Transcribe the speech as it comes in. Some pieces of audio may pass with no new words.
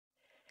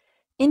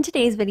In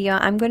today's video,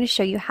 I'm going to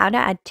show you how to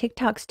add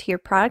TikToks to your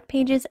product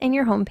pages and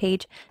your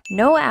homepage.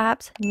 No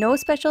apps, no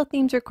special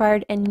themes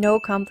required, and no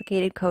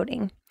complicated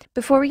coding.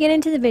 Before we get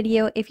into the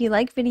video, if you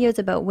like videos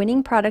about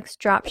winning products,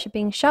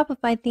 dropshipping,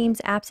 Shopify themes,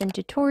 apps, and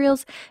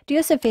tutorials, do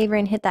us a favor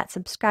and hit that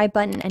subscribe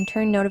button and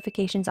turn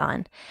notifications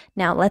on.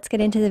 Now let's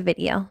get into the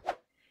video.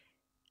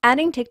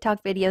 Adding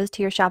TikTok videos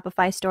to your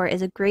Shopify store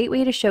is a great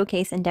way to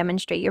showcase and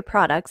demonstrate your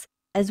products,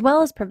 as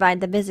well as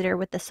provide the visitor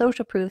with the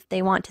social proof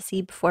they want to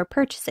see before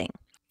purchasing.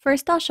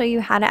 First, I'll show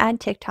you how to add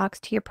TikToks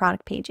to your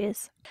product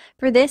pages.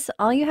 For this,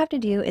 all you have to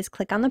do is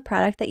click on the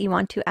product that you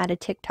want to add a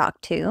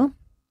TikTok to,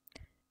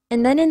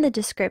 and then in the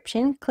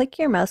description, click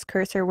your mouse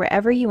cursor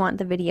wherever you want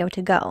the video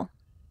to go.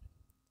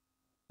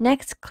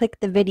 Next, click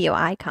the video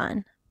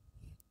icon.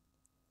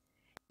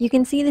 You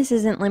can see this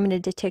isn't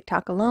limited to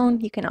TikTok alone.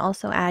 You can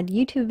also add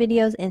YouTube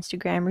videos,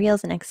 Instagram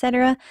Reels, and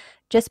etc.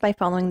 just by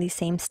following these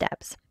same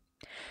steps.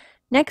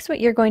 Next, what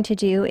you're going to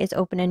do is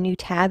open a new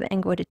tab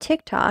and go to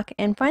TikTok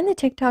and find the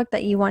TikTok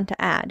that you want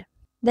to add.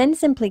 Then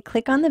simply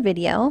click on the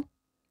video,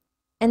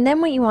 and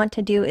then what you want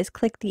to do is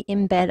click the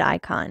embed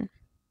icon.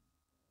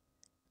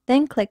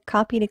 Then click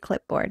copy to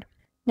clipboard.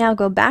 Now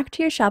go back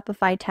to your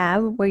Shopify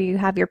tab where you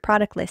have your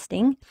product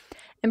listing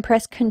and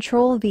press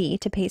Ctrl V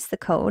to paste the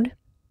code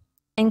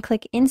and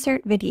click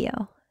insert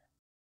video.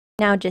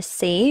 Now just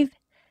save,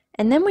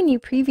 and then when you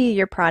preview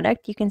your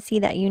product, you can see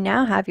that you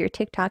now have your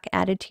TikTok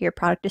added to your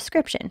product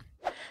description.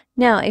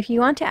 Now, if you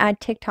want to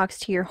add TikToks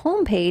to your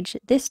homepage,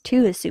 this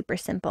too is super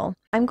simple.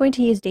 I'm going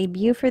to use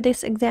Debut for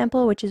this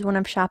example, which is one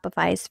of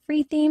Shopify's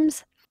free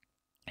themes.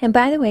 And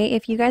by the way,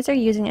 if you guys are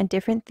using a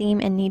different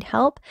theme and need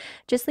help,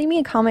 just leave me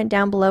a comment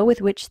down below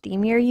with which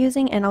theme you're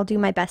using and I'll do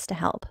my best to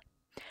help.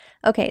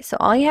 Okay, so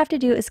all you have to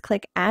do is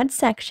click Add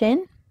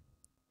Section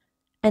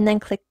and then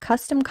click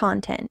Custom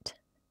Content.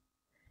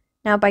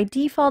 Now by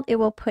default, it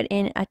will put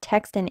in a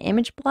text and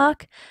image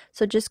block,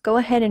 so just go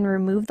ahead and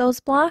remove those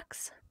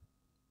blocks.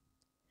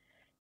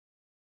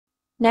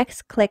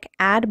 Next, click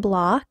Add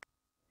Block.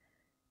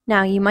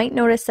 Now you might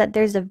notice that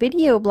there's a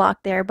video block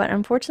there, but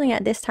unfortunately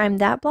at this time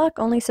that block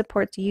only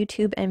supports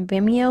YouTube and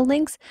Vimeo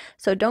links,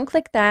 so don't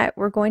click that.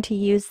 We're going to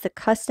use the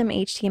custom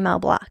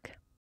HTML block.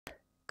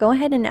 Go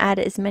ahead and add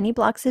as many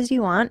blocks as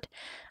you want.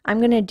 I'm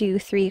going to do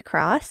 3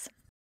 across.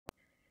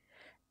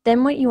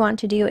 Then what you want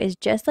to do is,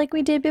 just like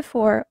we did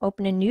before,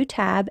 open a new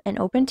tab and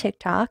open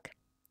TikTok.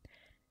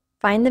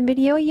 Find the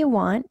video you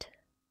want.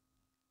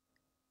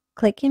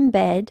 Click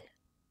Embed.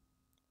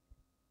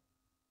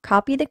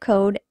 Copy the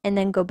code and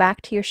then go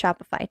back to your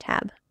Shopify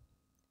tab.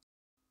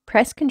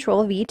 Press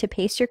Ctrl V to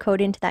paste your code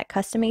into that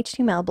custom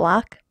HTML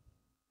block.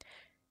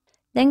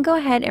 Then go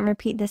ahead and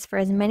repeat this for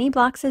as many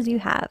blocks as you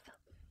have.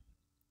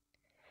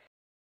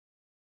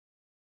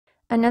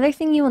 Another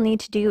thing you will need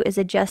to do is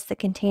adjust the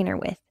container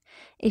width.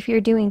 If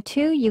you're doing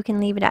 2, you can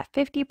leave it at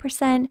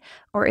 50%,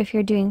 or if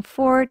you're doing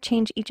 4,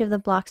 change each of the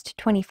blocks to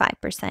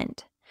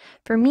 25%.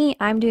 For me,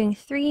 I'm doing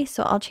 3,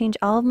 so I'll change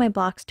all of my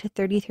blocks to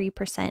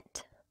 33%.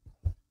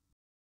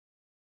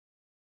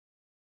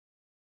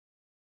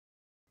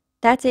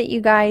 That's it, you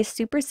guys.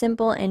 Super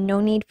simple and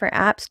no need for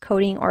apps,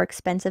 coding, or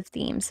expensive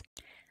themes.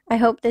 I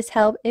hope this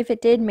helped. If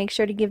it did, make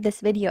sure to give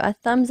this video a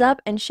thumbs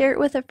up and share it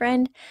with a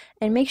friend,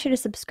 and make sure to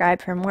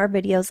subscribe for more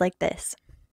videos like this.